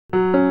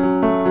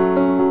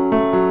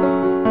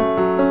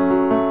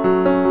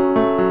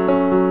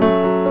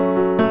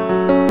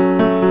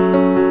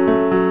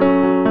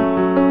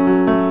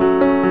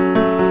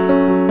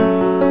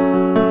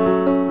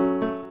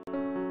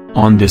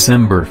On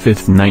December 5,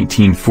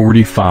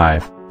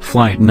 1945,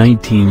 Flight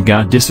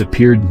 19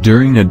 disappeared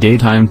during a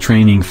daytime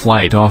training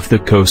flight off the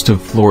coast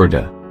of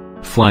Florida.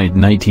 Flight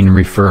 19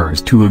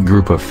 refers to a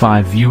group of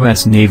 5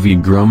 U.S. Navy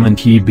Grumman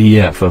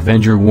TBF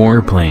Avenger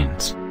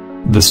warplanes.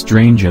 The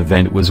strange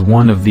event was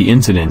one of the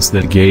incidents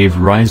that gave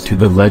rise to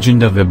the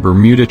legend of the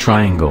Bermuda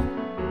Triangle.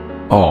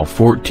 All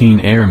 14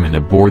 airmen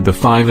aboard the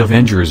 5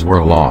 Avengers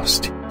were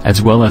lost,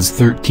 as well as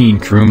 13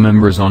 crew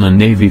members on a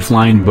Navy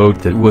flying boat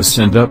that was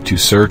sent up to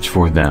search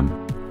for them.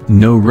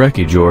 No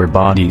wreckage or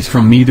bodies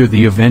from either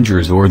the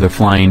Avengers or the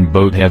flying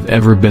boat have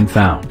ever been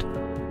found.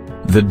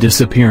 The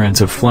disappearance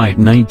of Flight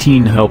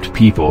 19 helped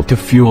people to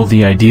fuel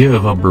the idea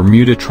of a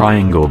Bermuda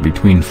Triangle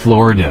between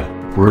Florida,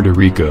 Puerto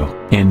Rico,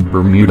 and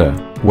Bermuda,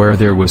 where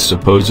there was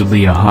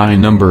supposedly a high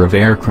number of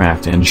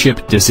aircraft and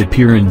ship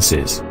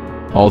disappearances.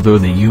 Although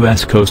the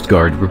U.S. Coast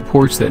Guard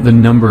reports that the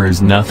number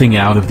is nothing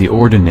out of the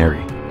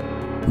ordinary.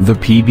 The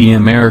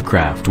PBM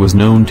aircraft was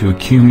known to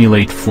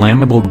accumulate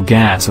flammable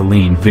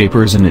gasoline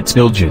vapors in its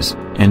bilges,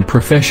 and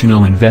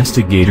professional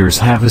investigators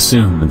have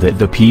assumed that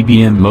the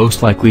PBM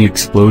most likely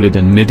exploded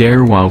in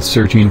mid-air while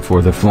searching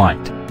for the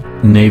flight.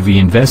 Navy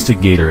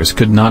investigators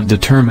could not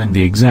determine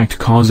the exact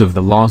cause of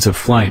the loss of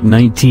Flight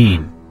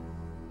 19.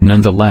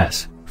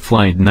 Nonetheless,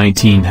 Flight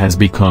 19 has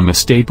become a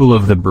staple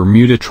of the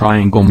Bermuda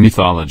Triangle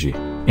mythology,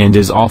 and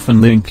is often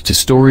linked to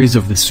stories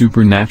of the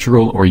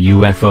supernatural or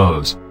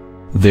UFOs.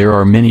 There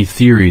are many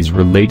theories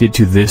related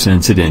to this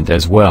incident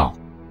as well.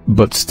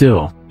 But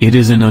still, it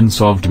is an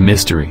unsolved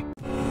mystery.